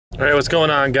Alright, what's going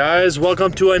on, guys?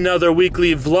 Welcome to another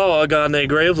weekly vlog on A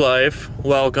Grave Life.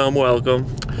 Welcome,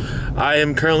 welcome. I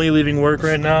am currently leaving work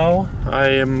right now. I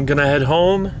am gonna head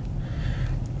home.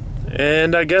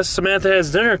 And I guess Samantha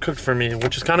has dinner cooked for me,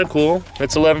 which is kind of cool.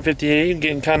 It's 11:58,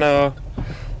 getting kind of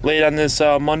late on this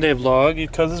Monday vlog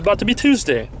because it's about to be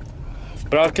Tuesday.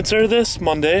 But I'll consider this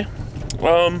Monday.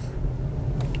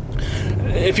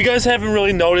 If you guys haven't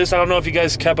really noticed, I don't know if you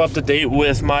guys kept up to date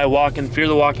with my Fear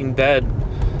the Walking Dead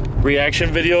reaction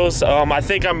videos. I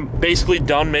think I'm basically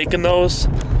done making those.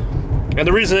 And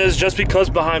the reason is just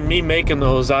because behind me making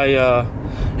those,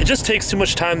 it just takes too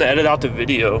much time to edit out the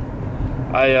video.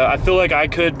 I feel like I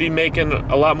could be making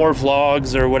a lot more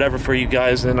vlogs or whatever for you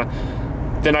guys than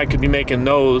I could be making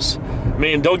those. I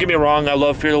mean, don't get me wrong, I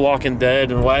love Fear the Walking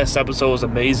Dead, and the last episode was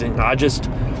amazing. I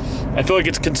feel like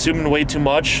it's consuming way too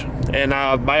much, and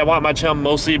I want my channel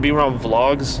mostly to be around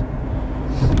vlogs.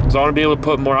 So I want to be able to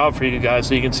put more out for you guys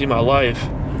so you can see my life.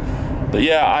 But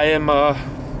yeah, I am,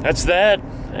 that's that,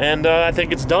 and I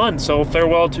think it's done. So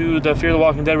farewell to the Fear the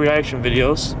Walking Dead reaction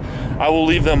videos. I will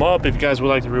leave them up if you guys would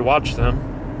like to rewatch them.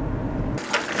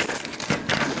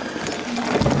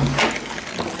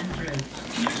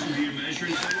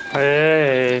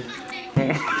 Hey.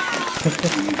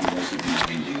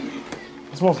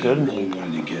 It smells good. You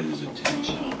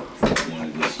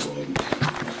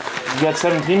got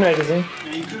 17 magazine.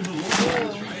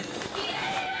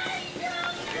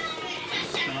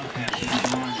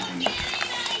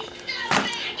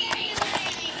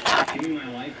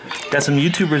 Got some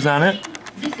YouTubers on it.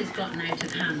 This has gotten out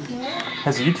of hand.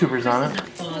 Has YouTubers on it.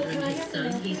 Father and his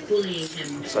son. He's bullying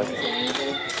him.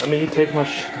 Let me take my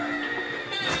shoes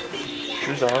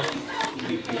off.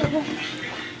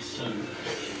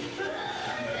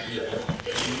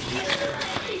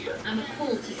 I'm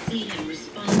appalled to see him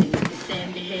responding with the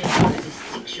same behaviour as his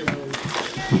 6-year-old.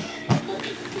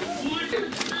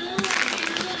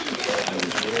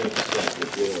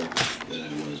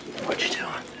 What you doing?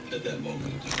 At that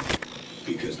moment,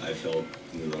 because I felt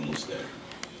we were almost there,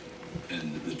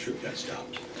 and the trip got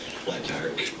stopped. Flat tire,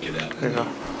 get out. There you go.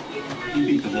 You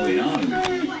beat the holy on. Well,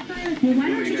 why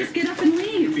don't you just get up and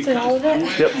leave? Is it all of it?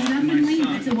 Yep. Get up and leave.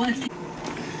 It's a what?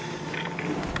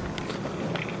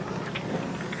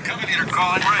 Cover leader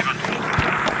calling Raven.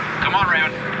 Come on,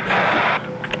 Raven.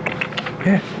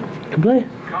 Here, come play.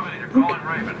 Cover leader calling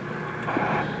Raven.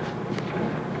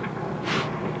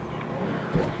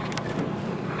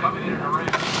 Cover leader to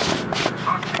Raven.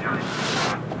 Talk to me, Johnny.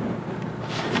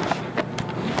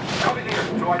 Cover leader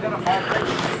to identify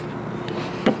Raven.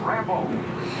 Rambo.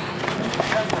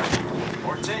 Henry.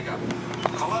 Ortega.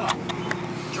 Coletta.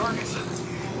 Jorgensen.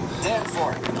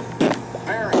 Danforth.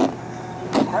 Barry.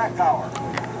 Krakauer.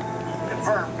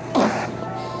 Confirmed.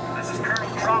 This is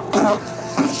Colonel Trump.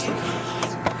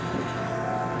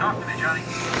 Talk to me, Johnny.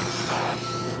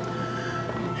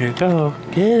 Here you go.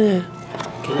 Get it.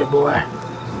 Get it, boy.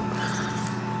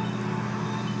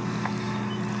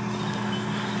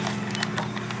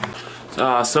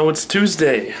 So it's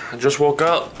Tuesday. I just woke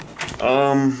up.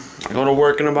 I go to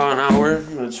work in about an hour.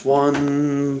 It's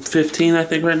 1:15, I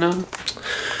think, right now.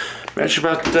 I'm actually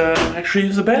about to actually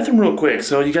use the bathroom real quick,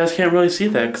 so you guys can't really see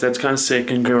that because that's kind of sick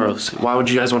and gross. Why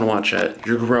would you guys want to watch that?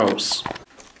 You're gross.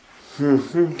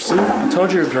 See, I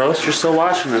told you you're gross. You're still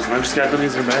watching this, and I just got done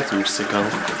using the bathroom, sicko.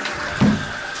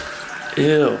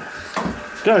 Ew.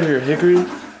 Get out of here, Hickory.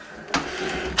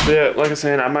 But yeah, like I was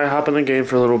saying, I might hop in the game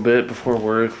for a little bit before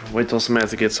work. Wait till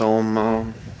Samantha gets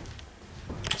home.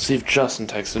 See if Justin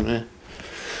texted me.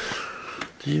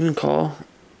 Did he even call?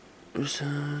 Who's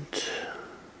that?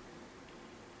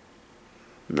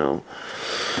 No.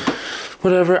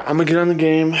 Whatever, I'm gonna get on the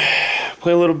game.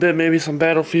 Play a little bit, maybe some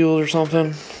Battlefield or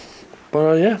something.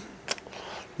 But yeah.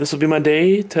 This will be my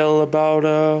day till about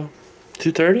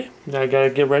 2:30. I gotta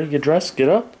get ready, get dressed, get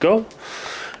up, go.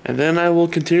 And then I will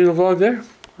continue the vlog there.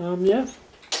 Yeah. 1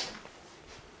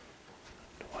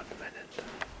 minute.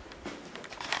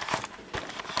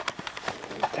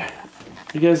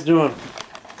 What you guys doing?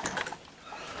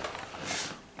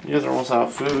 You guys are almost out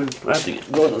of food. I have to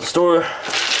go to the store.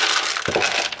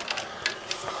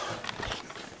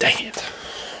 Dang it.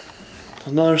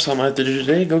 Another something I have to do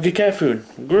today. Go get cat food.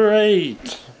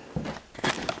 Great.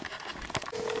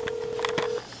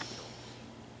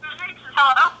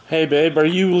 Hello? Hey, babe. Are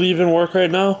you leaving work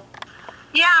right now?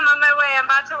 Yeah, I'm on my way. I'm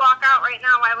about to walk out right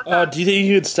now. Why, what's up? Do you think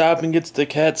you could stop and get the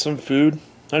cat some food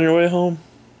on your way home?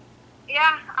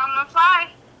 Yeah, I'm gonna fly.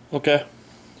 Okay.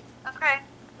 Okay.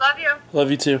 Love you. Love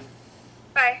you too.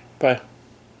 Bye. Bye.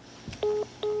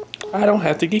 I don't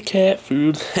have to get cat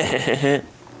food.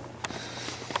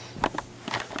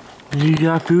 You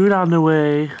got food on the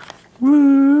way.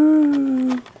 Woo!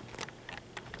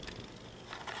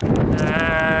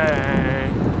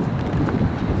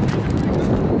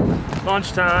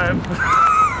 lunchtime.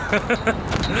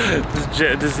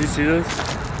 Does he see this?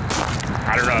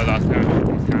 I don't know. Last time.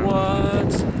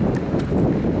 What?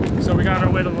 So we got on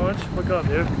our way to lunch. Look up,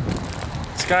 dude.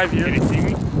 Sky view. Did he see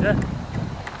me? Yeah.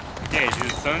 Yeah, dude,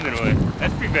 the sun's in the way.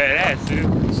 That's pretty badass,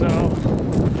 dude. So,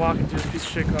 walking to this piece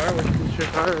of shit car. With a piece of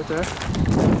shit car right there.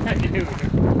 Dude,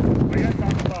 what are you guys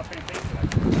talking about Fantasia?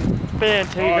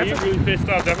 Fantasia. Oh, you really pissed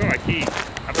off. That's my key. I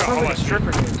forgot all my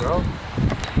stripper game, bro.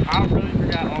 I really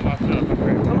forgot all my stuff.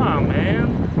 Come on, man.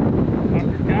 I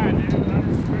forgot, dude.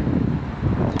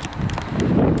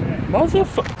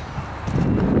 Motherfucker.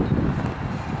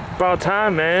 About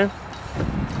time, man.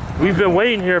 We've been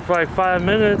waiting here for like 5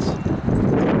 minutes.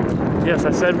 Yes,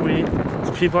 I said we.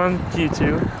 There's people on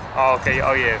YouTube. Oh, okay.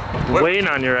 Oh, yeah. Waiting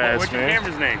on your ass, what's man. What's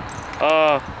your camera's name?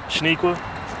 Shaniqua.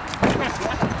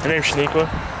 Her name's Shaniqua.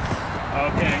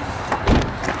 Okay.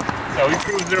 So we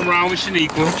cruising around with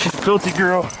Shaniqua. She's a filthy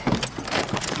girl.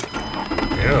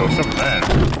 Ew, what's up with that?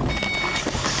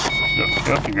 She's a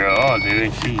filthy girl. Oh,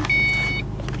 dude,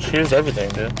 she is everything,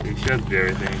 dude. She should be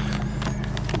everything.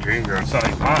 Dream girl.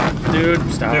 Something pop. Dude,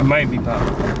 stop. There might be pop.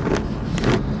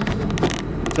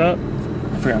 What's up?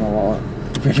 I forgot my wallet.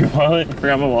 You forgot your wallet? I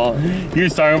forgot my wallet. You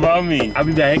was talking about me. I'll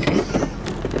be back.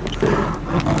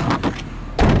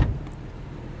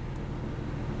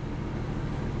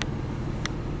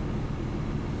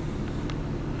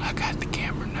 I got the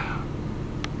camera now.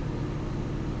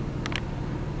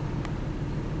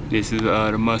 This is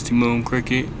the Musty Moon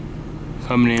Cricket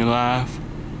coming in live.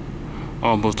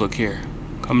 Almost look here.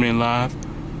 Coming in live.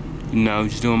 You know,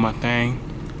 just doing my thing.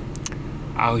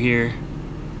 Out here.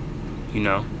 You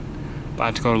know.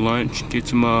 About to go to lunch. Get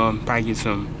some probably get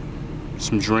some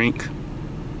drink.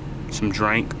 Something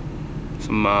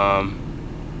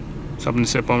to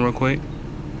sip on real quick.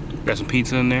 Got some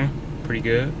pizza in there. Pretty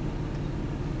good.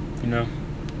 You know.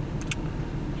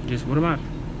 Just what am I?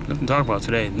 Nothing to talk about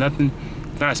today. Nothing.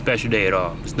 It's not a special day at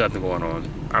all. There's nothing going on.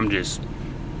 I'm just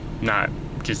not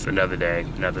just another day,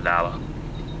 another dollar.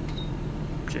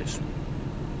 Just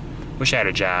wish I had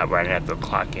a job where I didn't have to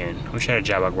clock in. Wish I had a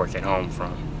job I could work at home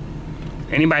from.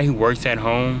 Anybody who works at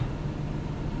home,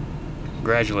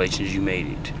 congratulations, you made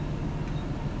it.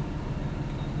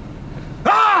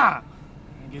 Ah!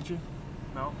 Can I get you?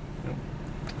 No.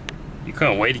 You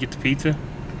couldn't wait to get the pizza?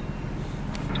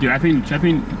 Dude, I think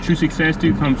true success,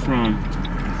 dude, comes from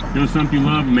doing something you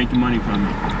love and making money from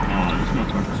it. Oh, this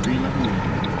motherfucker's street level.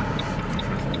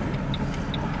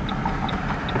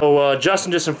 So,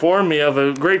 Justin just informed me of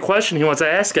a great question he wants to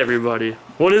ask everybody.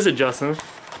 What is it, Justin?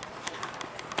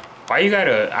 Why you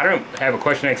gotta, I don't have a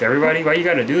question to ask everybody. Why you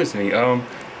gotta do this to me?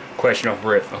 Question off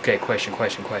rip. Okay, question.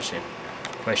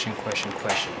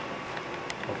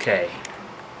 Okay,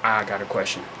 I got a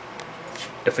question.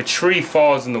 If a tree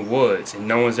falls in the woods and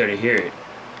no one's there to hear it,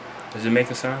 does it make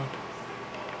a sound?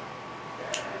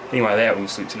 Think about that when you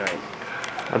sleep tonight.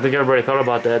 I think everybody thought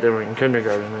about that. They were in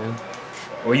kindergarten, man.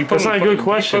 Well, you put That's not a good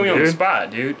question, you put me on the dude.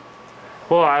 spot, dude.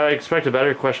 Well, I expect a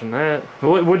better question than that.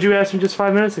 What'd you ask me just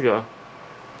 5 minutes ago?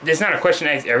 It's not a question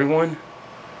to ask everyone.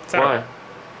 Why?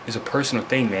 It's a personal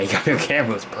thing, man. You got me on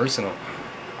camera. It's personal.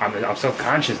 I'm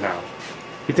self-conscious now.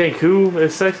 You think who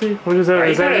is sexy? What is that?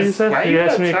 Is that what you said? Why you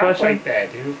asked me a talk question? like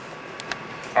that, dude?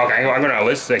 Okay, I'm gonna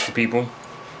list sexy people.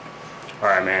 All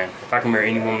right, man. If I can marry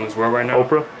any woman in this world right now,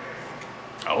 Oprah.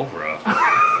 Oprah.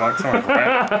 Fuck, someone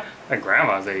like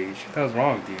grandma's age. What was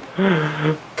wrong with you?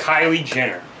 Kylie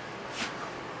Jenner.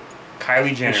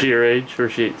 Kylie Jenner. Is she your age or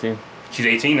is she 18? She's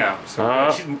 18 now. So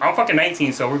I'm fucking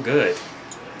 19, so we're good.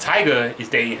 Tyga is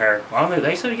dating her. Well, I don't know,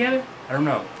 they still together? I don't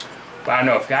know. But I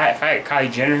know if I had Kylie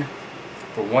Jenner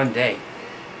for one day,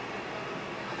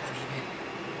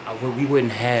 we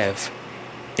wouldn't have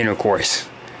intercourse.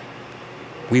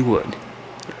 We would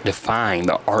define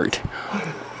the art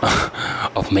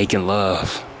of making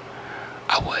love.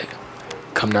 I would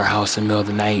come to her house in the middle of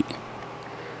the night,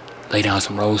 lay down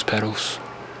some rose petals,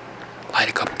 light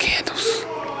a couple candles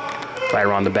right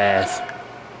around the bath,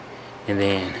 and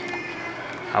then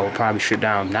I would probably strip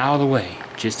down, not all the way,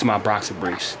 just to my boxer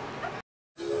briefs.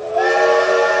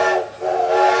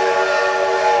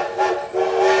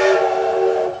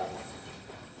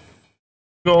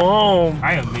 Go home.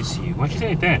 I miss you. Why'd you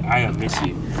say that? I miss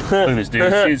you. Look at this,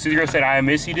 dude. See the girl said, I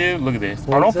miss you, dude? Look at this.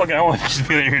 I don't want to just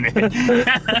be on the internet.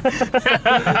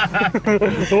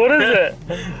 What is it?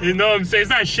 You know what I'm saying?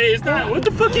 It's not shit. It's not. What the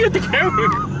fuck you got the camera?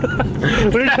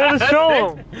 What are you trying to show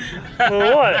him?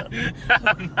 Well, what?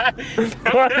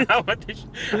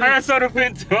 I got soda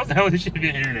fin too. I was like, oh, this should be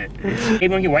on the internet. Hey, you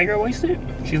want to get white girl wasted?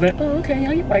 She's like, oh, okay,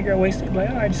 I'll get white girl wasted. I'm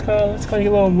like, all right, let's call you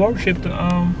a little road trip to,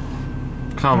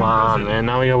 Come on, man.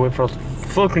 Now we gotta wait for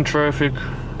fucking traffic.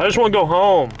 I just want to go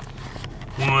home.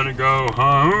 Wanna go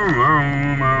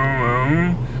home.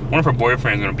 One of her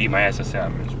boyfriends gonna beat my ass at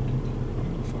 7.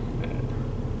 Fucking bad.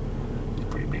 He's a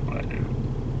pretty big black dude.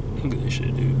 Look at this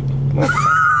shit, dude.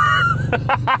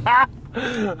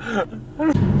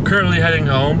 Currently heading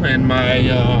home, and my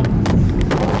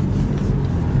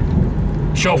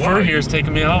chauffeur here is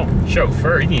taking me home.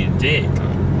 Chauffeur, you need a dick.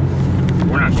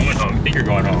 We're not going home. You think you're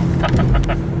going home.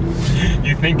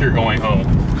 You think you're going home.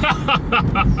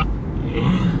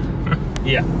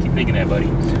 Yeah, keep thinking that, buddy.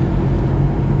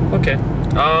 Okay.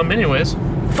 Anyways.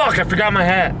 Fuck, I forgot my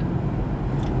hat.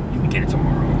 You can get it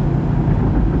tomorrow.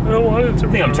 I don't want it to.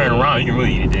 I think I'm turning around. You can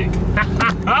really eat a dick.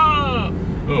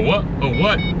 What?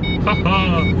 What?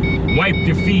 Wipe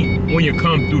your feet when you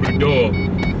come through the door.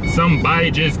 Somebody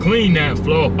just clean that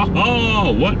floor.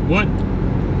 What?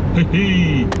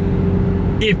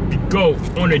 If you go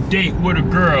on a date with a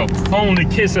girl, only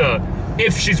kiss her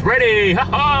if she's ready.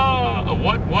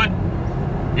 What?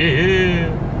 Yeah.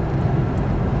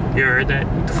 You ever heard that?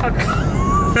 What the fuck?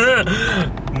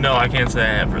 No, I can't say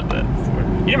I have heard that before.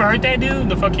 You ever heard that, dude?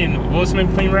 The fucking Will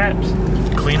Smith clean raps?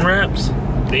 Clean raps?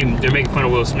 They're making fun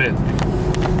of Will Smith.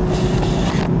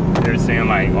 They're saying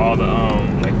like all the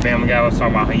like Family Guy was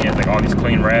talking about how he has like all these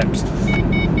clean raps.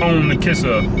 Only kiss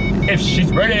her if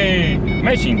she's ready.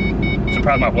 Imagine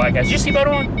surprised my black ass. Did you seatbelt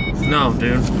on? No,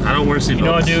 dude. I don't wear seatbelts. You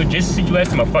know what, dude? Just see you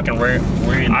ask him a fucking wearing.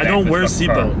 I don't wear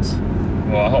seatbelts.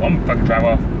 Well, I'm gonna fucking drive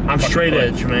off. I'm straight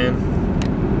edge, man.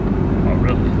 Oh,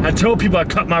 really? I tell people I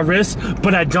cut my wrist,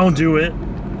 but I don't do it.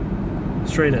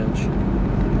 Straight edge.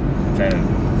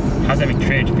 How's that make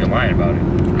straight edge if you're lying about it?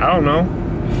 I don't know.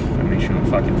 That makes you a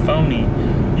fucking phony.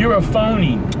 You're a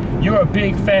phony. You're a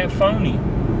big fat phony.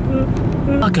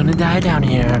 I'm gonna die down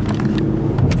here.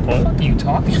 What are you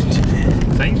talking to?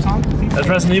 Is that you talking to? That's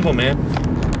Resident Evil, man.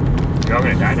 You're all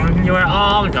gonna die down here? You are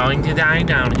all going to die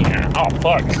down here. Oh,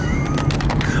 fuck.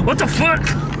 What the fuck?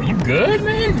 Are you good,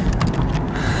 man?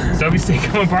 Selfie stick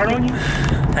coming apart on you?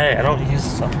 Hey, I don't use a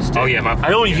selfie stick. Oh, yeah, my I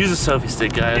don't use a selfie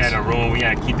stick, guys. Yeah, the rule, we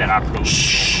gotta keep that optical.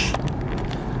 Shh.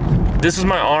 This is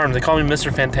my arm. They call me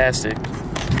Mr. Fantastic.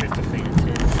 Mr.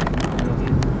 Fantastic.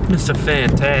 Mr.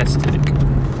 Fantastic.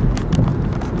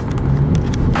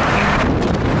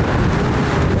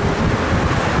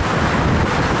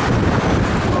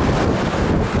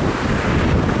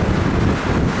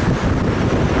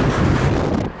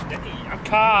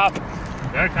 Cop. Is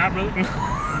that a cop, really?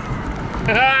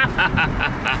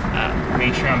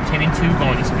 Make sure I'm 10 and 2,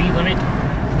 going the speed limit.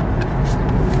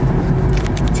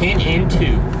 10 and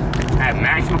 2. I have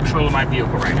maximum control of my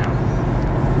vehicle right now.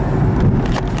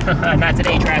 Not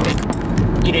today, traffic.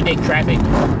 Eat a dick, traffic.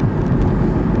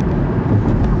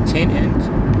 10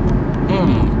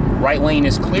 and... Right lane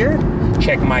is clear.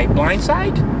 Check my blind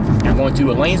side. I'm going to do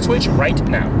a lane switch right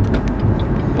now.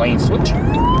 Lane switch.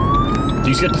 Do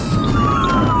you get the...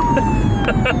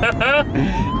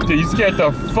 Dude, you scared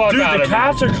the fuck out of me. Dude, the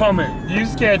cops are coming. You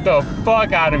scared the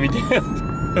fuck out of me, dude.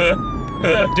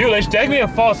 Dude, let's take me a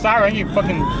false siren. You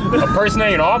fucking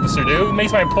impersonating an officer, dude. It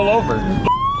makes me pull over.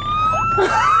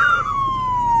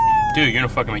 Dude, you're gonna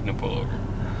fucking make them pull over.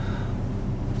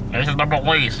 This is the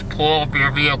police. Pull over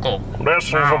your vehicle. This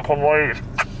is the police.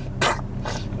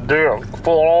 Dude,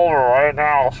 pull over right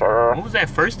now, sir. What was that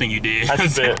first thing you did? I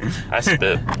spit. I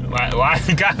spit. Why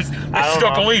guys? This is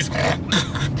the police.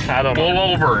 I don't know. Pull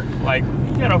over. Like,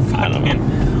 you gotta fucking...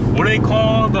 What do they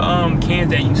call the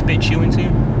cans that you spit chew into?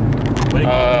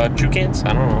 Chew cans?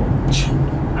 I don't know.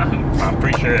 I'm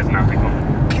pretty sure that's not what they call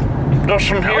it. That's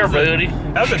from here, buddy.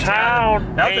 That was a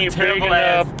town. That was ain't a terrible big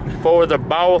enough for the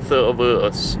both of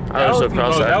us. That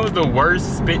was the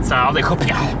worst spit sound. I was like,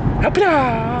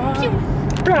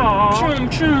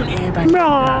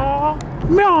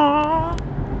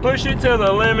 push it to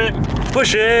the limit.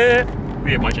 Push it.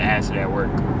 We had a bunch of acid at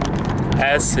work.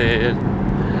 Acid.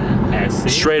 Acid.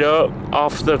 Straight up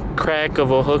off the crack of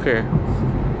a hooker.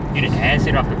 You did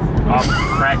acid off the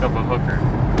crack of a hooker.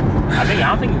 I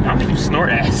don't think you snort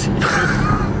acid.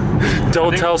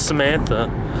 Don't tell Samantha.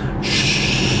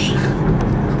 Shh.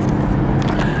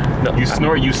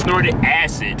 No, you snorted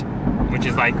acid, which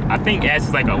is like, I think acid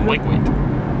is like a liquid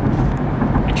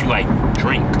that you like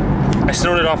drink. I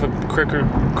snorted off a cricker.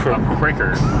 A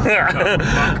cricker.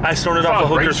 I snorted off a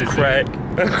hooker's crack.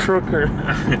 A crooker.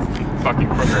 Fucking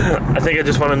crooker. I think I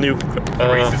just want a new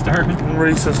racist term.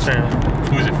 Racist term.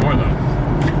 Who's it for though?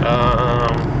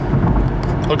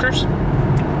 Hookers?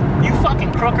 You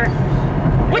fucking crooker.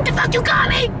 What the fuck you call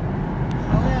me?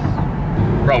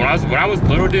 Bro, when I was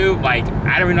little, dude, like,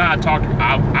 I didn't even know how to talk.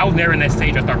 I was never in that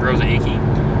stage. I thought girls are icky.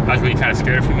 I was really kind of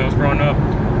scared of females growing up.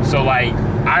 So like,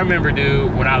 I remember,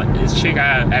 dude, when this chick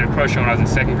I had a crush on when I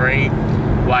was in 2nd grade,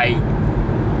 like,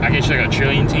 I guess she's like a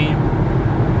cheerleading team,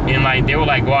 and like they would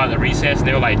like go out at the recess and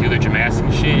they would like do their gymnastics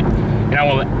and shit, and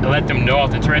I would let them know I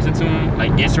was interested to them,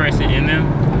 like interested in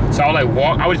them. So I would like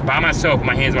walk, I would just by myself, with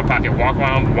my hands in my pocket, walk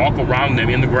around them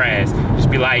in the grass, just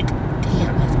be like,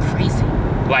 damn, that's crazy.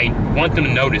 Like, want them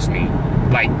to notice me,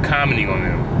 like commenting on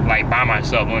them, like by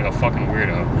myself, like a fucking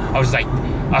weirdo. I was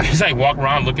just like walk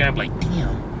around looking at them like,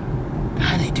 damn,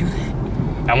 how do they do that?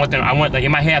 I want like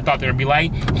in my head I thought they would be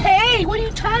like, hey, what are you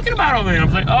talking about over there? I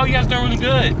was like, oh, you guys doing really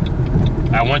good.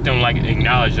 I want them to like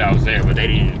acknowledge that I was there, but they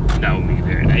didn't know me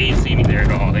there. They didn't see me there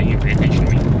at all. They didn't pay attention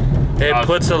to me. It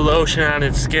puts a lotion on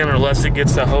its skin unless it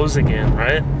gets the hose again,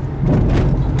 right?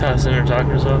 Sitting there talking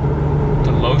to yourself.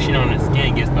 The lotion on its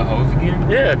skin gets the hose again?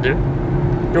 Yeah, dude.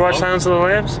 You watch Silence of the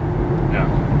Lambs?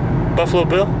 No. Buffalo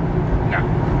Bill?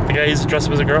 No. The guy he's dressed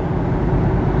up as a girl?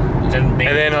 And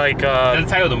then like that's the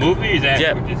title of the movie? Is that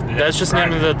that's just the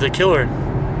name of the killer.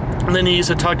 And then he used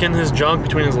to tuck in his junk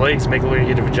between his legs, make it look like he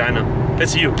had a vagina.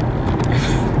 It's you. The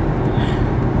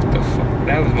fuck?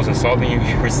 That was the most insulting you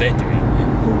ever said to me.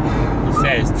 He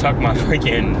said, tuck my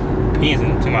freaking penis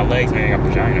into my legs, man, I got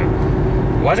vagina.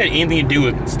 Why does that anything to do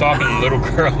with stalking little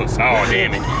girls? Oh,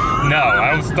 damn it. No,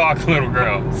 I don't stalk little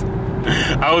girls.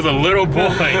 I was a little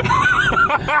boy.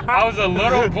 I was a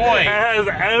little boy. It has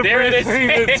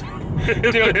everything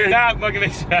Dude, do not fucking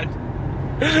make sense.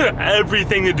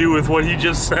 Everything to do with what he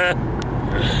just said.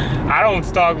 I don't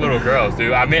stalk little girls,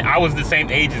 dude. I mean, I was the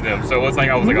same age as them, so it's like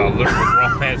I was like a little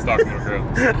grown man stalking little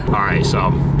girls. Alright,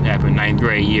 so happened 9th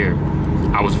grade year.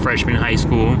 I was a freshman in high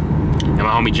school, and my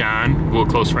homie John, a little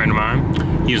close friend of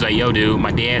mine, he was like, yo, dude,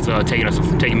 my dad's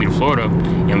taking me to Florida,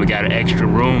 and we got an extra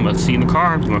room, a seat in the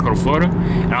car. You wanna go to Florida?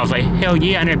 And I was like, hell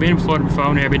yeah, I never been to Florida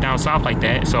before, never been down south like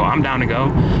that, so I'm down to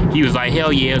go. He was like,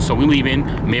 hell yeah, so we leaving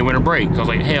midwinter break. So I was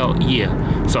like, hell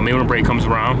yeah. So midwinter break comes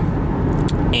around,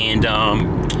 and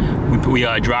we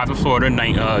drive to Florida,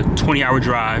 20-hour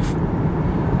drive.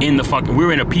 We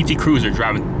were in a PT Cruiser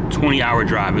driving 20-hour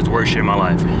drive. It was the worst shit in my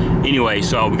life. Anyway,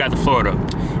 so we got to Florida.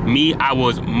 Me, I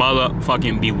was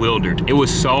motherfucking bewildered. It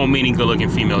was so many good-looking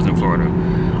females in Florida.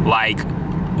 Like,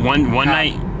 one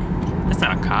night, that's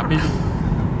not a cop, is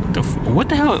it? What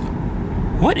the hell?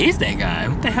 What is that guy?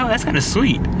 What the hell? That's kind of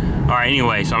sweet. All right,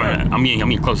 anyway, so I'm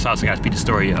getting close to the house. So I got to speed the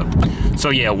story up.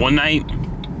 So yeah, one night,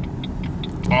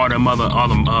 all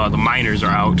the minors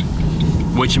are out,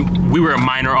 which we were a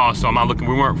minor also. I'm not looking.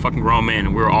 We weren't fucking grown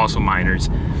men. We were also minors.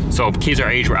 So kids our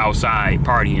age were outside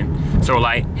partying. So we're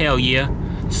like, hell yeah.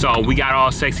 So we got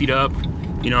all sexied up.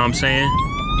 You know what I'm saying?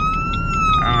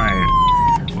 All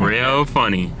right, real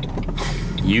funny.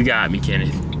 You got me,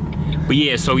 Kenneth. But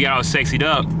yeah, so we got all sexied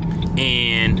up,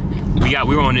 and we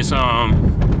were on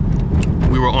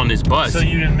this bus. So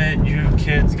you admit you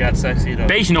kids got sexied up?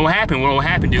 Basically, you know what happened? What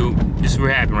happened, dude? This is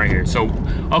what happened right here. So,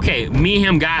 okay, me and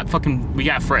him got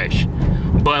fresh,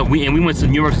 but we went to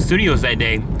Universal Studios that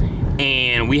day,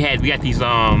 and we got these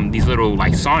little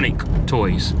like Sonic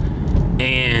toys,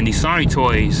 and these Sonic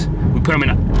toys we put them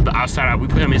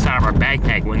inside of our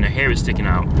backpack when their hair was sticking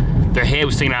out. Their head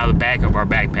was sticking out of the back of our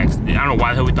backpacks. I don't know why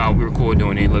the hell we thought we were cool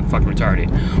doing it. It looked fucking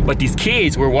retarded. But these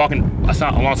kids were walking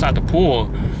alongside the pool,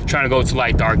 trying to go to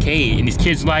like the arcade, and these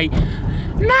kids were like,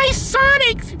 nice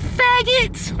Sonic,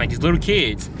 faggots! Like these little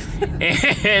kids.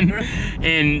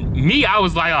 and me, I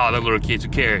was like, oh, the little kids, who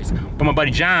cares? But my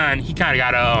buddy John, he kind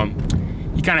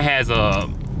of has a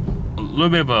little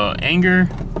bit of a anger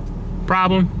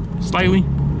problem, slightly.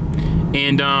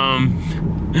 And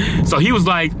so he was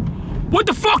like, what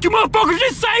the fuck you motherfuckers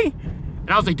just say? And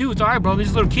I was like, dude, it's all right, bro.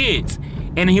 These little kids.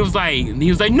 And he was like,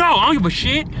 no, I don't give a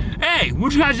shit. Hey,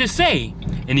 what'd you guys just say?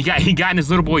 And he got in this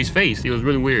little boy's face. It was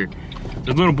really weird.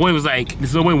 This little boy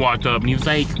walked up and he was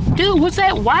like, dude, what's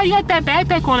that? Why you got that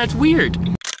backpack on? That's weird.